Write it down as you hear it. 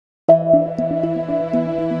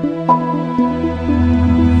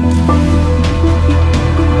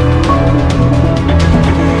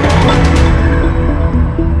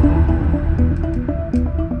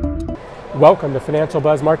Welcome to Financial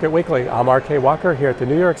Buzz Market Weekly. I'm RK Walker here at the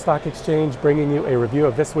New York Stock Exchange, bringing you a review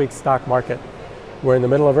of this week's stock market. We're in the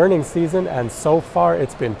middle of earnings season, and so far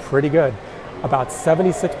it's been pretty good. About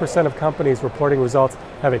 76% of companies reporting results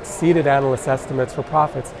have exceeded analyst estimates for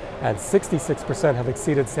profits, and 66% have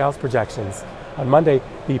exceeded sales projections. On Monday,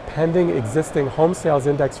 the pending existing home sales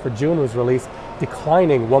index for June was released,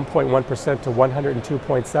 declining 1.1% to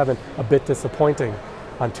 102.7, a bit disappointing.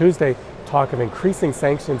 On Tuesday, talk of increasing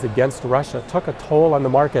sanctions against Russia took a toll on the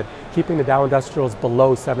market, keeping the Dow Industrials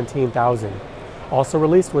below 17,000. Also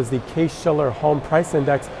released was the Case-Shiller Home Price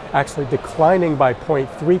Index, actually declining by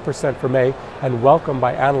 0.3% for May, and welcomed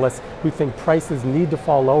by analysts who think prices need to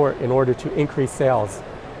fall lower in order to increase sales.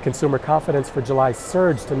 Consumer confidence for July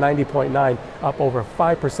surged to 90.9, up over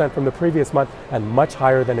 5% from the previous month and much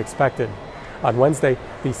higher than expected. On Wednesday,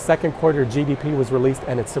 the second quarter GDP was released,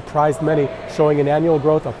 and it surprised many, showing an annual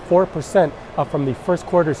growth of 4%, up from the first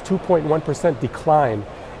quarter's 2.1% decline.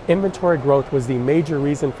 Inventory growth was the major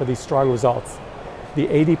reason for these strong results. The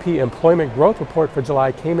ADP employment growth report for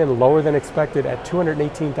July came in lower than expected at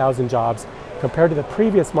 218,000 jobs, compared to the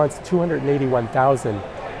previous month's 281,000.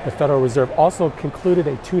 The Federal Reserve also concluded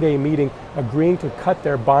a two-day meeting agreeing to cut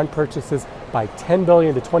their bond purchases by $10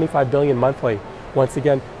 billion to $25 billion monthly. Once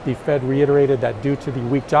again, the Fed reiterated that due to the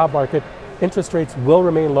weak job market, interest rates will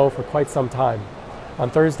remain low for quite some time. On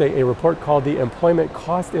Thursday, a report called the Employment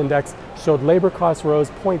Cost Index showed labor costs rose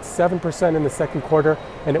 0.7% in the second quarter,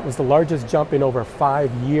 and it was the largest jump in over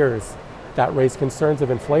 5 years. That raised concerns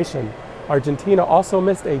of inflation. Argentina also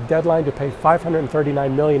missed a deadline to pay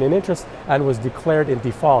 $539 million in interest and was declared in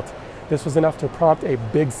default. This was enough to prompt a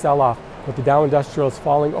big sell-off, with the Dow Industrials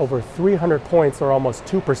falling over 300 points, or almost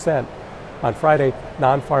 2%. On Friday,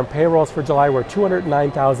 non-farm payrolls for July were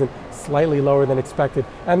 209,000, slightly lower than expected,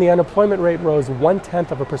 and the unemployment rate rose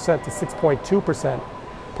 0.1% to 6.2%.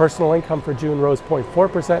 Personal income for June rose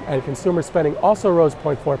 0.4%, and consumer spending also rose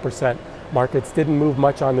 0.4%. Markets didn't move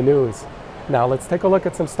much on the news. Now let's take a look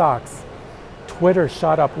at some stocks. Twitter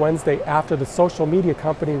shot up Wednesday after the social media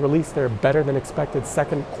company released their better-than-expected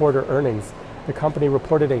second quarter earnings. The company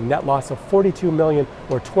reported a net loss of $42 million,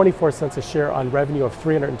 or 24 cents a share, on revenue of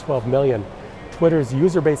 $312 million. Twitter's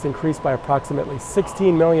user base increased by approximately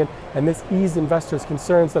 16 million, and this eased investors'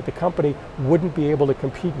 concerns that the company wouldn't be able to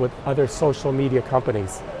compete with other social media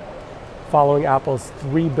companies. Following Apple's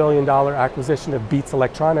 $3 billion acquisition of Beats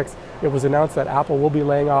Electronics, it was announced that Apple will be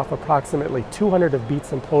laying off approximately 200 of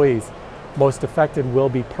Beats employees. Most affected will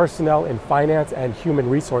be personnel in finance and human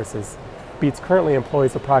resources. Beats currently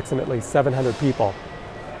employs approximately 700 people.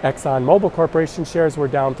 ExxonMobil Corporation shares were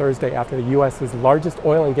down Thursday after the U.S.'s largest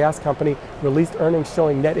oil and gas company released earnings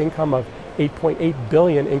showing net income of $8.8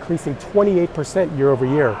 billion, increasing 28% year over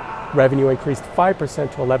year. Revenue increased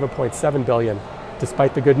 5% to $11.7 billion.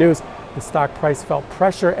 Despite the good news, the stock price felt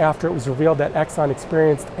pressure after it was revealed that Exxon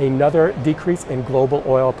experienced another decrease in global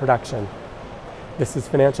oil production. This is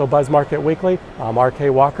Financial Buzz Market Weekly. I'm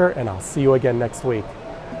RK Walker, and I'll see you again next week.